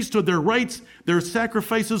 their priesthood, their rites, their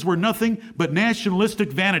sacrifices were nothing but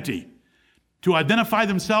nationalistic vanity. To identify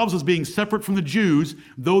themselves as being separate from the Jews,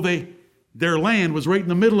 though their land was right in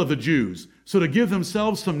the middle of the Jews. So to give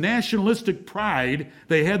themselves some nationalistic pride,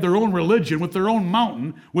 they had their own religion with their own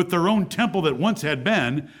mountain, with their own temple that once had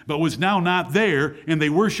been, but was now not there, and they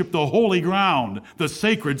worshiped the holy ground, the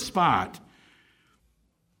sacred spot.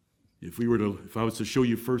 If I was to show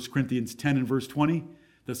you 1 Corinthians 10 and verse 20,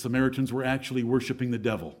 the Samaritans were actually worshiping the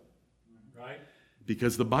devil. Right?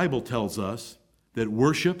 Because the Bible tells us that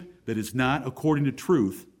worship that is not according to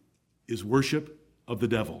truth is worship of the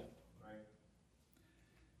devil. Right.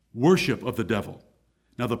 Worship of the devil.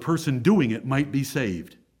 Now, the person doing it might be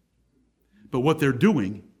saved, but what they're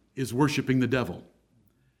doing is worshiping the devil.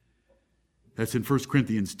 That's in 1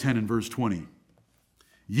 Corinthians 10 and verse 20.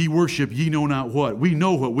 Ye worship ye know not what. We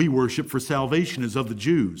know what we worship, for salvation is of the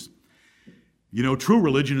Jews. You know, true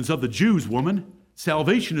religion is of the Jews, woman.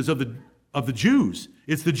 Salvation is of the Jews.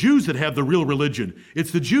 It's the Jews that have the real religion.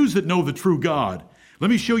 It's the Jews that know the true God. Let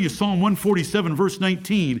me show you Psalm 147, verse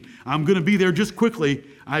 19. I'm going to be there just quickly.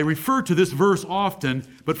 I refer to this verse often,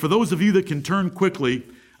 but for those of you that can turn quickly,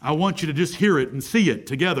 I want you to just hear it and see it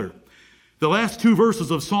together. The last two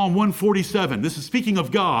verses of Psalm 147, this is speaking of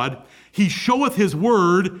God. He showeth his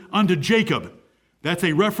word unto Jacob. That's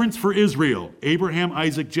a reference for Israel, Abraham,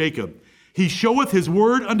 Isaac, Jacob. He showeth his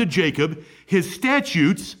word unto Jacob, his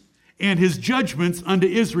statutes and his judgments unto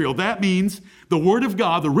Israel. That means the word of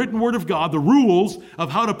God, the written word of God, the rules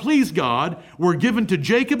of how to please God were given to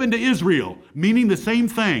Jacob and to Israel, meaning the same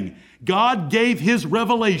thing. God gave his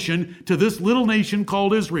revelation to this little nation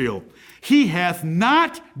called Israel. He hath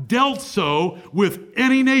not dealt so with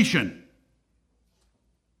any nation.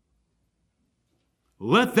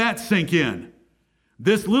 Let that sink in.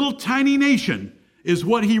 This little tiny nation is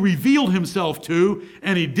what he revealed himself to,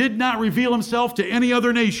 and he did not reveal himself to any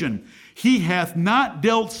other nation. He hath not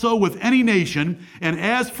dealt so with any nation, and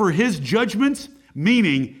as for his judgments,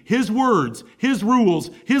 meaning his words, his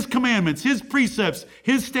rules, his commandments, his precepts,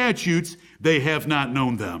 his statutes, they have not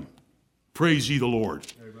known them. Praise ye the Lord.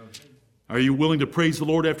 Amen. Are you willing to praise the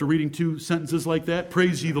Lord after reading two sentences like that?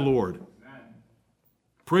 Praise ye the Lord. Amen.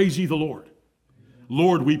 Praise ye the Lord.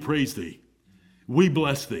 Lord, we praise thee. We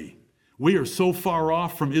bless thee. We are so far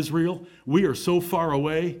off from Israel. We are so far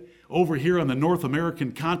away. Over here on the North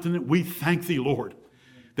American continent, we thank thee, Lord,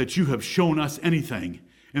 that you have shown us anything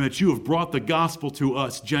and that you have brought the gospel to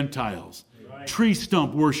us Gentiles, tree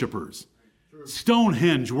stump worshipers,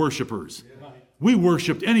 Stonehenge worshipers. We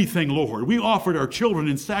worshiped anything, Lord. We offered our children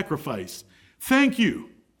in sacrifice. Thank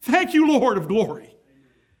you. Thank you, Lord of glory.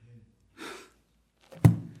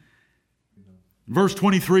 Verse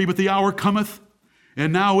 23, but the hour cometh,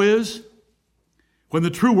 and now is, when the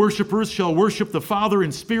true worshipers shall worship the Father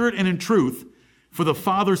in spirit and in truth, for the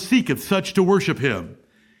Father seeketh such to worship him.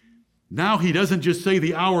 Now he doesn't just say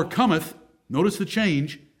the hour cometh, notice the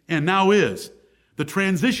change, and now is. The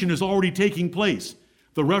transition is already taking place.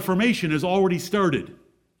 The Reformation has already started.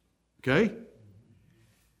 Okay?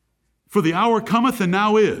 For the hour cometh and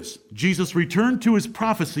now is. Jesus returned to his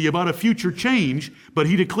prophecy about a future change, but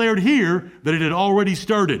he declared here that it had already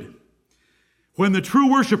started. When the true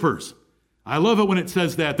worshipers, I love it when it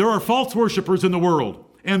says that. There are false worshipers in the world,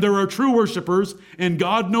 and there are true worshipers, and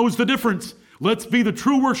God knows the difference. Let's be the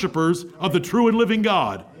true worshipers of the true and living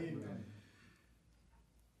God. Amen.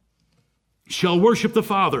 Shall worship the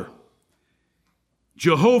Father,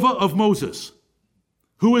 Jehovah of Moses.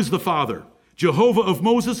 Who is the Father? Jehovah of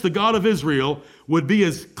Moses, the God of Israel, would be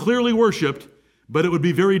as clearly worshiped, but it would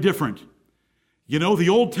be very different. You know, the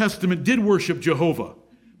Old Testament did worship Jehovah,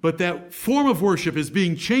 but that form of worship is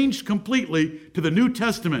being changed completely to the New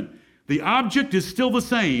Testament. The object is still the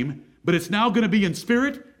same, but it's now going to be in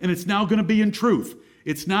spirit and it's now going to be in truth.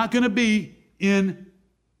 It's not going to be in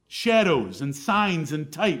shadows and signs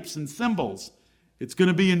and types and symbols. It's going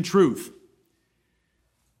to be in truth.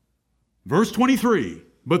 Verse 23,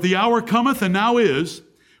 but the hour cometh, and now is,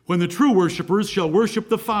 when the true worshipers shall worship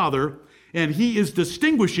the Father, and he is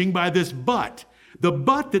distinguishing by this but. The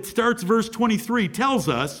but that starts verse 23 tells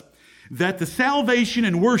us that the salvation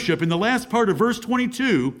and worship in the last part of verse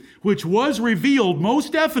 22, which was revealed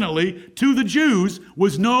most definitely to the Jews,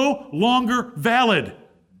 was no longer valid.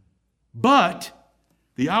 But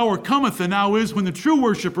the hour cometh, and now is, when the true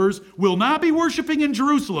worshipers will not be worshiping in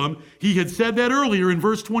Jerusalem. He had said that earlier in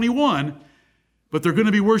verse 21, but they're going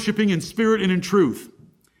to be worshiping in spirit and in truth.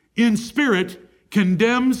 In spirit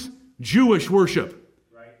condemns Jewish worship.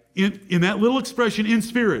 In that little expression, in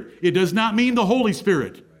spirit, it does not mean the Holy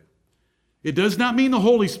Spirit. It does not mean the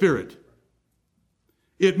Holy Spirit.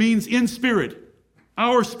 It means in spirit,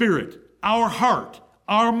 our heart,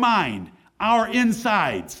 our mind, our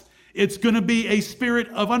insides. It's going to be a spirit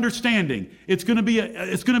of understanding. It's going to be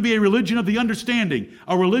a religion of the understanding,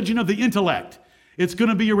 a religion of the intellect. It's going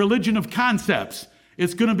to be a religion of concepts.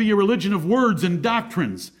 It's going to be a religion of words and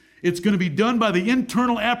doctrines. It's going to be done by the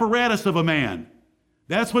internal apparatus of a man.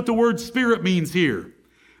 That's what the word spirit means here.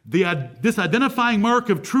 This identifying mark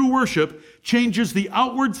of true worship changes the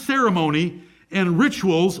outward ceremony and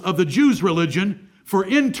rituals of the Jews' religion for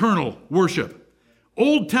internal worship.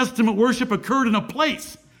 Old Testament worship occurred in a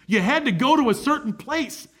place. You had to go to a certain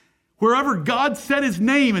place wherever God set his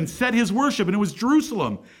name and set his worship, and it was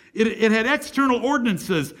Jerusalem. It had external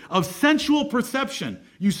ordinances of sensual perception.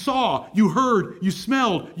 You saw, you heard, you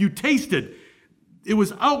smelled, you tasted. It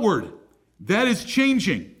was outward. That is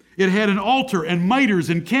changing. It had an altar and miters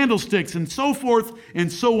and candlesticks and so forth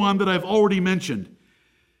and so on that I've already mentioned.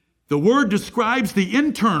 The word describes the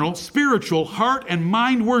internal, spiritual, heart and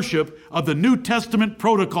mind worship of the New Testament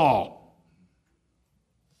protocol.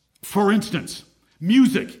 For instance,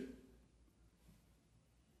 music.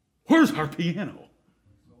 Where's our piano?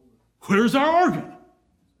 Where's our organ?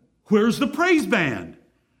 Where's the praise band?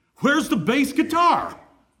 Where's the bass guitar?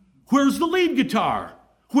 Where's the lead guitar?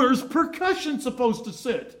 Where's percussion supposed to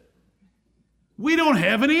sit? We don't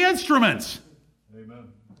have any instruments. Amen.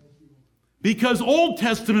 Because Old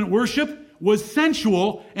Testament worship was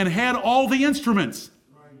sensual and had all the instruments.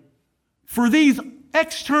 For these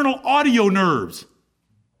external audio nerves,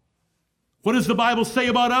 what does the Bible say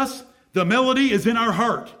about us? The melody is in our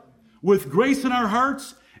heart. With grace in our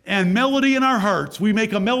hearts and melody in our hearts, we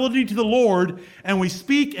make a melody to the Lord, and we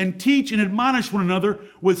speak and teach and admonish one another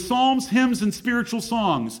with psalms, hymns, and spiritual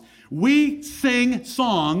songs. We sing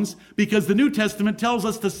songs because the New Testament tells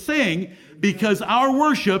us to sing, because our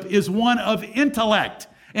worship is one of intellect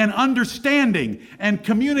and understanding and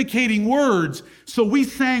communicating words. So we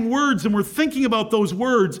sang words, and we're thinking about those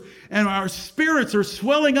words, and our spirits are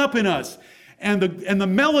swelling up in us. And the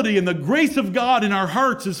melody and the grace of God in our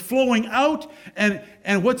hearts is flowing out,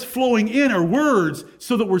 and what's flowing in are words,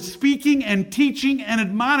 so that we're speaking and teaching and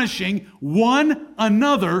admonishing one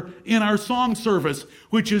another in our song service,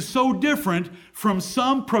 which is so different from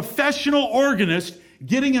some professional organist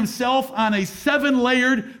getting himself on a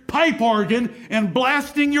 7-layered pipe organ and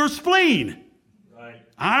blasting your spleen.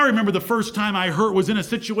 I remember the first time I was in a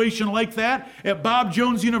situation like that at Bob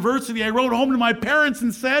Jones University. I wrote home to my parents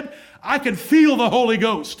and said, I could feel the Holy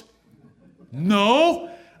Ghost.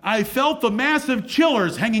 No, I felt the massive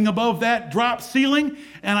chillers hanging above that drop ceiling,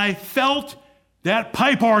 and I felt that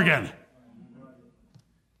pipe organ.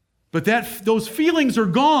 But those feelings are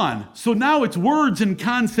gone. So now it's words and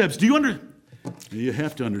concepts. You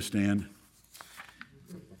have to understand.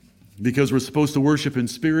 Because we're supposed to worship in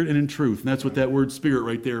spirit and in truth. And that's what that word spirit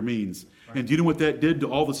right there means. And do you know what that did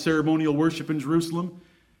to all the ceremonial worship in Jerusalem?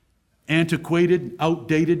 Antiquated,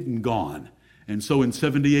 outdated, and gone. And so in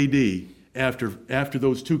 70 AD, after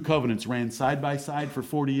those two covenants ran side by side for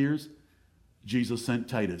 40 years, Jesus sent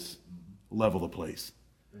Titus, level the place.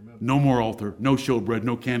 Amen. No more altar, no showbread,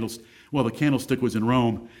 no candlestick. Well, the candlestick was in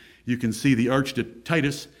Rome. You can see the Arch de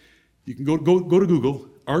Titus. You can go to Google,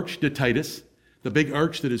 Arch de Titus, the big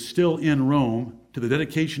arch that is still in Rome, to the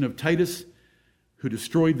dedication of Titus, who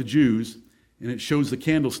destroyed the Jews, and it shows the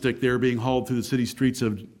candlestick there being hauled through the city streets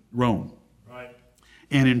of Rome. Right.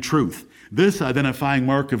 And in truth, this identifying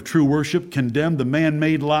mark of true worship condemned the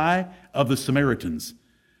man-made lie of the Samaritans,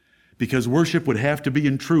 because worship would have to be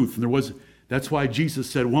in truth. And that's why Jesus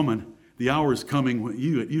said, woman, the hour is coming when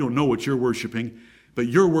you don't know what you're worshiping, but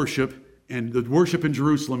your worship and the worship in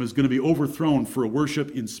Jerusalem is going to be overthrown for a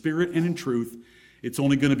worship in spirit and in truth. It's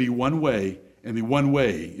only going to be one way, and the one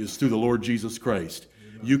way is through the Lord Jesus Christ.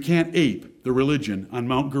 Amen. You can't ape the religion on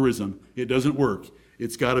Mount Gerizim. It doesn't work.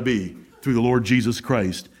 It's got to be through the Lord Jesus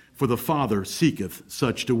Christ. for the Father seeketh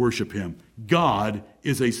such to worship him. God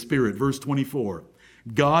is a spirit. Verse 24.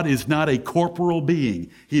 God is not a corporal being.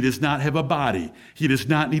 He does not have a body. He does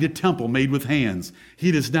not need a temple made with hands.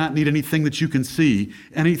 He does not need anything that you can see,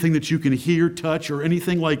 anything that you can hear, touch, or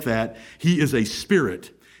anything like that. He is a spirit.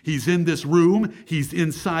 He's in this room. He's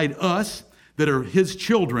inside us that are his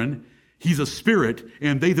children. He's a spirit,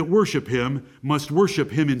 and they that worship him must worship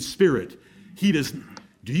him in spirit.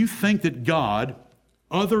 Do you think that God,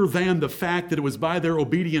 other than the fact that it was by their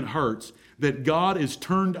obedient hearts, that God is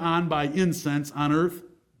turned on by incense on earth?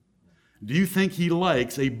 Do you think he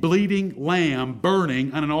likes a bleeding lamb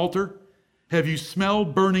burning on an altar? Have you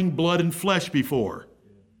smelled burning blood and flesh before?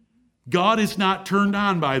 God is not turned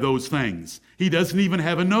on by those things. He doesn't even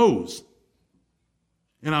have a nose.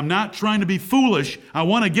 And I'm not trying to be foolish. I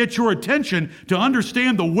want to get your attention to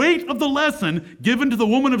understand the weight of the lesson given to the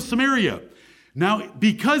woman of Samaria. Now,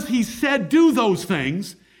 because he said do those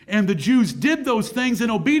things, and the Jews did those things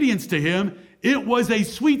in obedience to him, it was a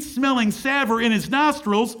sweet-smelling savor in his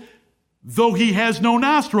nostrils, though he has no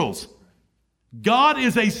nostrils. God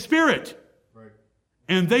is a spirit. Right.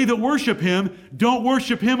 And they that worship him don't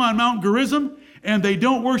worship him on Mount Gerizim, and they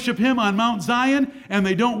don't worship him on Mount Zion, and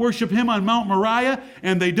they don't worship him on Mount Moriah,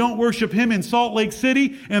 and they don't worship him in Salt Lake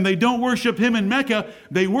City, and they don't worship him in Mecca.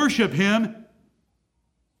 They worship him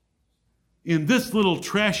in this little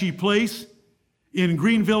trashy place in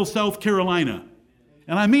Greenville, South Carolina.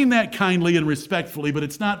 And I mean that kindly and respectfully, but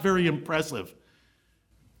it's not very impressive.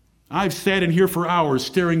 I've sat in here for hours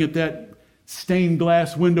staring at that stained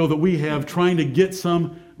glass window that we have, trying to get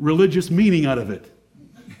some religious meaning out of it.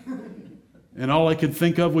 And all I could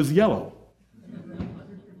think of was yellow.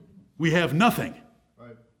 We have nothing.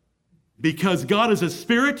 Because God is a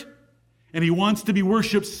spirit, and he wants to be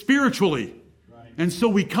worshiped spiritually. And so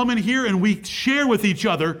we come in here and we share with each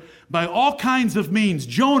other by all kinds of means.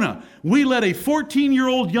 Jonah, we led a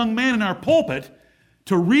 14-year-old young man in our pulpit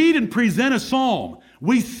to read and present a psalm.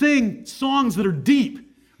 We sing songs that are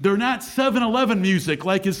deep. They're not 7-Eleven music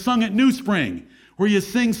like is sung at New Spring, where you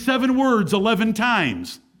sing 7 words 11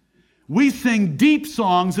 times. We sing deep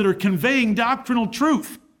songs that are conveying doctrinal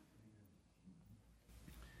truth.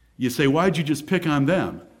 You say, why'd you just pick on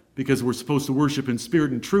them? Because we're supposed to worship in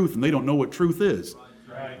spirit and truth, and they don't know what truth is.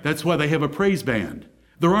 Right. That's why they have a praise band.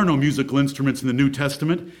 There are no musical instruments in the New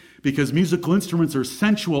Testament, because musical instruments are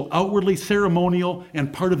sensual, outwardly ceremonial,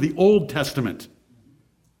 and part of the Old Testament.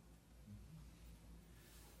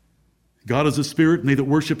 God is a spirit, and they that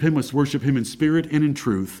worship him must worship him in spirit and in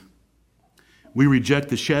truth. We reject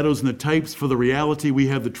the shadows and the types. For the reality, we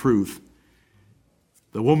have the truth.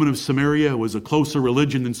 The woman of Samaria was a closer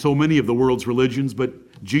religion than so many of the world's religions,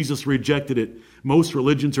 but Jesus rejected it. Most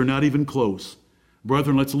religions are not even close.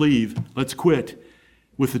 Brethren, let's leave. Let's quit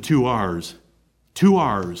with the 2 R's. 2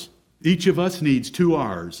 R's. Each of us needs 2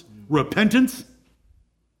 R's. Repentance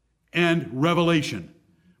and revelation.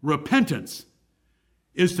 Repentance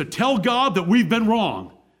is to tell God that we've been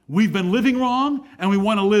wrong. We've been living wrong, and we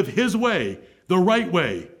want to live his way, the right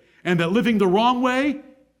way. And that living the wrong way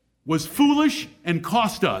was foolish and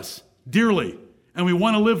cost us dearly. And we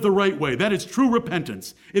want to live the right way. That is true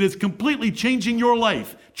repentance. It is completely changing your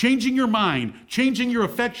life, changing your mind, changing your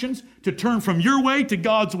affections to turn from your way to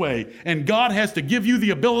God's way. And God has to give you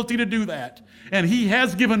the ability to do that. And he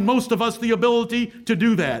has given most of us the ability to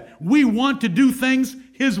do that. We want to do things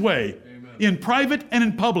his way. Amen. In private and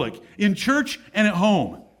in public, in church and at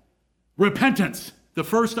home. Repentance, the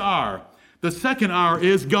first R. The second R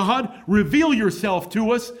is, God, reveal yourself to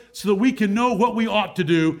us so that we can know what we ought to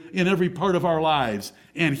do in every part of our lives.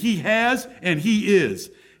 And he has, and he is.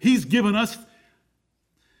 He's given us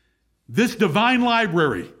this divine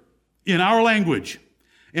library in our language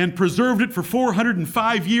and preserved it for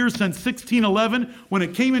 405 years, since 1611, when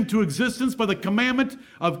it came into existence by the commandment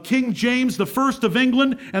of King James I of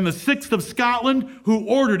England and the 6th of Scotland, who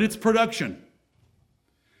ordered its production.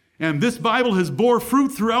 And this Bible has bore fruit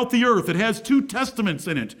throughout the earth. It has 2 testaments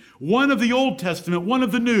in it, one of the Old Testament, one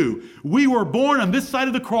of the New. We were born on this side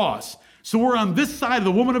of the cross, so we're on this side of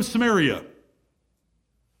the woman of Samaria.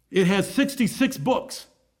 It has 66 books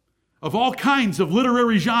of all kinds of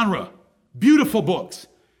literary genre, beautiful books,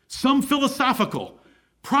 some philosophical,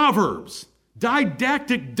 proverbs,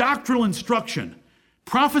 didactic doctrinal instruction,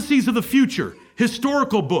 prophecies of the future,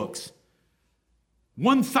 historical books,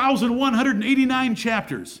 1,189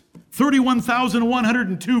 chapters,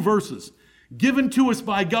 31,102 verses, given to us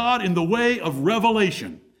by God in the way of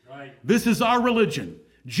revelation. Right. This is our religion.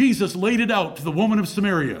 Jesus laid it out to the woman of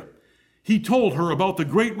Samaria. He told her about the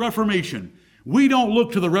Great Reformation. We don't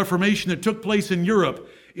look to the Reformation that took place in Europe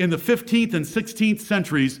in the 15th and 16th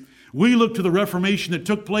centuries. We look to the Reformation that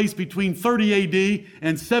took place between 30 A.D.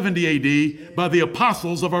 and 70 A.D. by the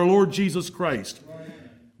apostles of our Lord Jesus Christ.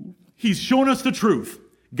 He's shown us the truth.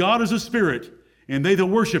 God is a spirit, and they that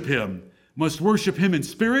worship him must worship him in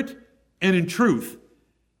spirit and in truth.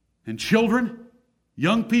 And children,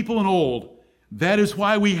 young people and old, that is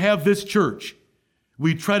why we have this church.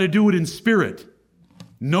 We try to do it in spirit.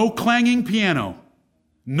 No clanging piano,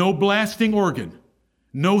 no blasting organ,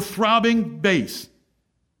 no throbbing bass.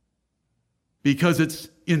 Because it's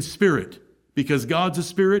in spirit. Because God's a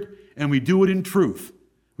spirit, and we do it in truth.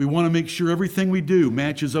 We want to make sure everything we do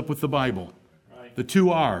matches up with the Bible. Right. The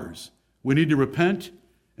two R's. We need to repent,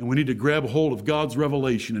 and we need to grab hold of God's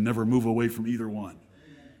revelation and never move away from either one.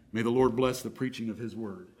 May the Lord bless the preaching of his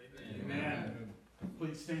word. Amen.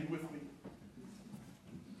 Please stand with me.